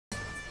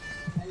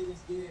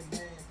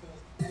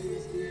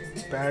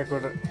Back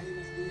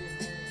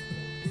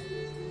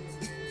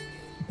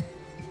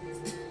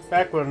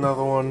with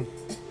another one.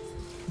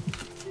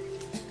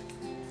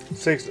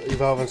 6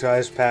 Evolving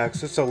Skies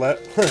packs. It's a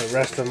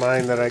rest of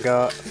mine that I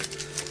got.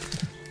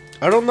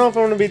 I don't know if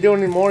I'm going to be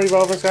doing any more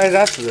Evolving Skies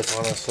after this,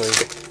 honestly.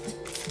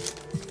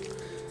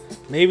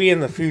 Maybe in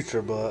the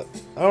future, but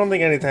I don't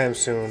think anytime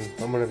soon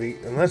I'm going to be...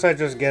 Unless I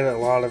just get a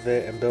lot of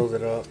it and build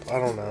it up. I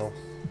don't know.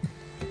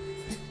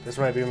 This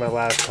might be my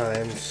last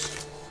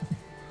times.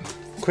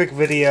 Quick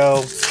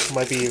video.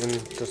 Might be even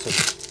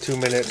just 2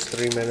 minutes,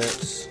 3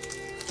 minutes.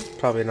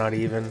 Probably not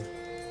even.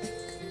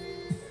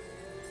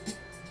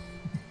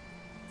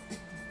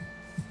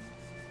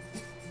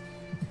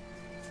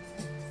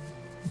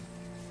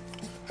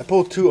 I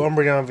pulled 2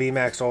 Umbreon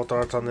VMAX Alt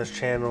Arts on this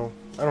channel.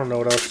 I don't know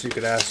what else you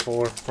could ask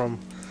for from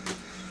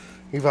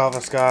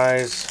Evolving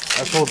Skies.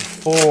 I pulled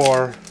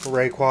 4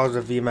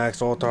 Rayquaza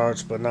VMAX Alt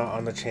Arts, but not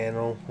on the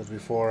channel. It was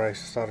before I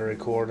started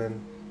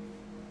recording.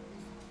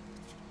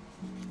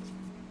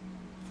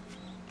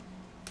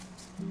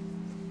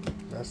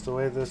 That's the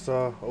way this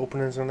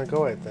opening is gonna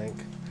go, I think.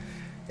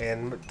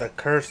 And the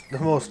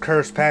most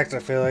cursed packs, I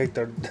feel like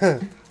they're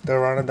they're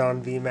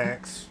Ronodon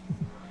VMAX.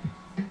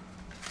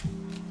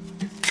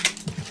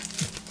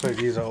 Like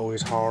these are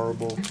always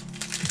horrible.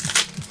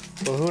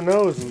 But who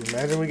knows?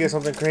 Imagine we get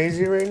something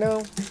crazy right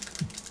now.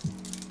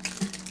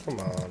 Come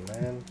on,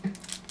 man.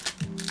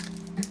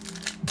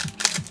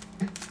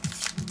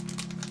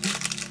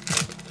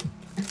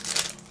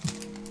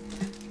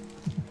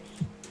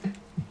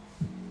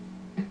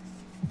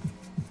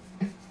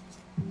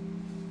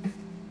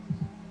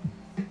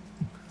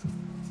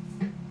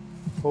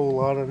 Whole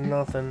lot of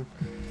nothing.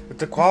 If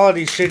the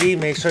quality's shitty,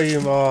 make sure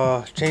you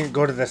go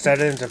to the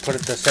settings and put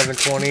it to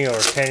 720 or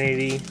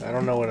 1080. I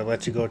don't know what it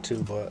lets you go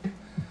to, but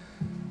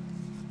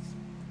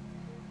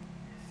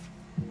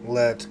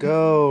let's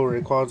go.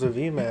 Rayquaza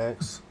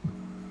VMAX.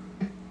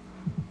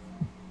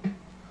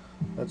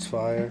 That's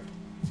fire.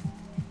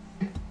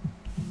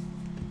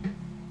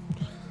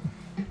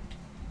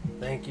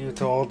 Thank you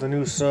to all the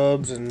new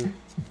subs and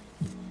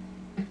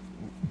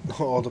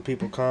all the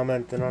people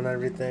commenting on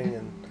everything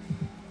and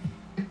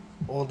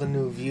all the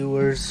new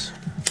viewers.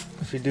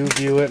 If you do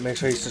view it, make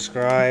sure you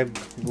subscribe,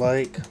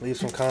 like, leave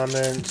some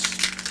comments.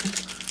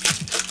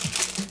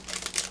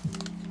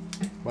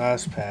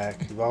 Last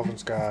pack, Evolving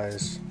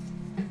Skies.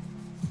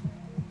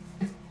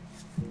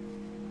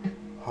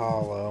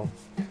 Hollow.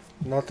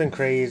 Nothing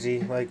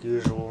crazy, like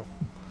usual.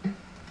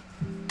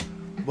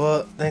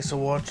 But, thanks for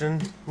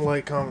watching.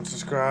 Like, comment,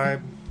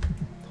 subscribe.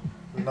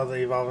 Another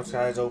Evolving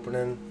Skies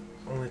opening.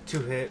 Only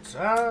 2 hits. 2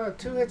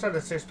 hits out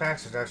of 6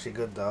 packs is actually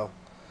good, though.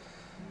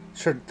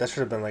 That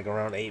should have been like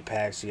around 8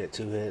 packs to get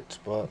 2 hits,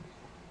 but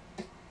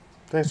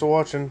thanks for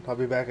watching. I'll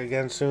be back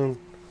again soon.